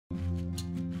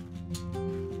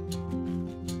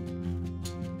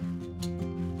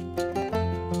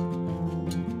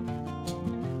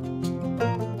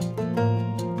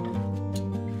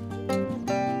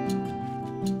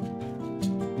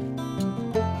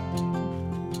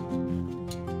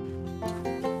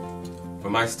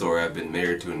my story, I've been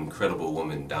married to an incredible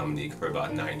woman, Dominique, for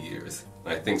about 9 years.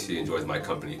 And I think she enjoys my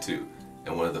company too.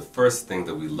 And one of the first things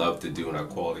that we love to do in our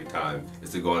quality time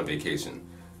is to go on vacation.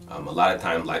 A lot of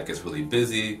times life gets really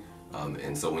busy,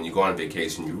 and so when you go on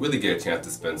vacation, you really get a chance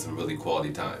to spend some really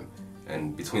quality time.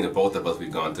 And between the both of us,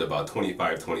 we've gone to about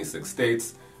 25, 26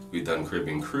 states, we've done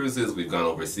Caribbean cruises, we've gone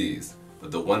overseas.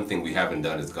 But the one thing we haven't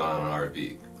done is gone on an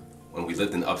RV. When we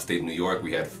lived in upstate New York,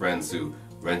 we had friends who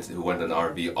went on an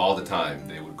RV all the time.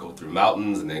 They would go through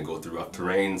mountains and then go through rough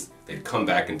terrains. They'd come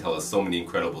back and tell us so many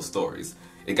incredible stories.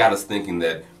 It got us thinking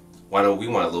that, why don't we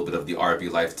want a little bit of the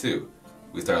RV life too?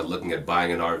 We started looking at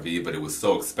buying an RV, but it was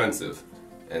so expensive,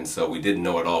 and so we didn't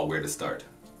know at all where to start.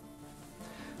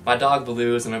 My dog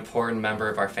Baloo is an important member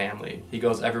of our family. He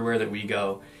goes everywhere that we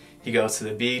go. He goes to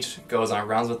the beach, goes on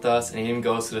runs with us, and he even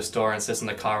goes to the store and sits in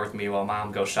the car with me while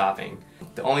Mom goes shopping.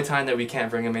 The only time that we can't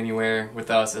bring him anywhere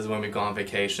with us is when we go on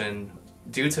vacation.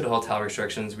 Due to the hotel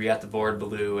restrictions, we have to board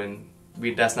Baloo, and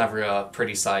that's never a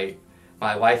pretty sight.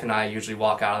 My wife and I usually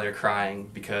walk out of there crying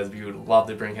because we would love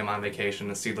to bring him on vacation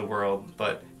and see the world,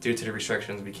 but due to the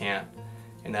restrictions we can't,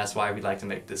 and that's why we'd like to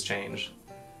make this change.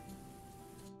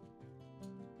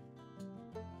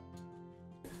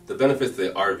 The benefits to the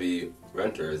RV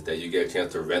renter is that you get a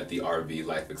chance to rent the RV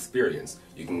life experience.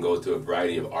 You can go to a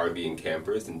variety of RV and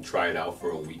campers and try it out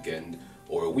for a weekend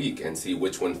or a week and see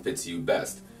which one fits you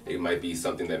best. It might be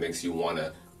something that makes you want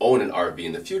to own an RV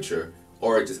in the future,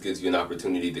 or it just gives you an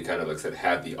opportunity to kind of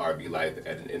have the RV life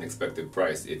at an inexpensive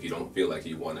price if you don't feel like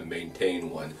you want to maintain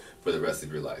one for the rest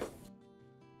of your life.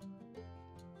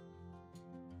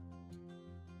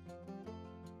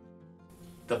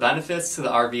 The benefits to the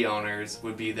RV owners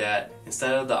would be that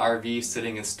instead of the RV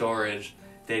sitting in storage,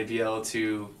 they'd be able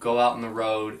to go out on the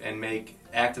road and make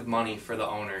active money for the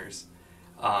owners.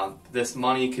 This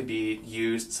money could be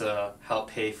used to help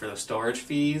pay for the storage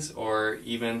fees or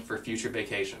even for future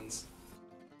vacations.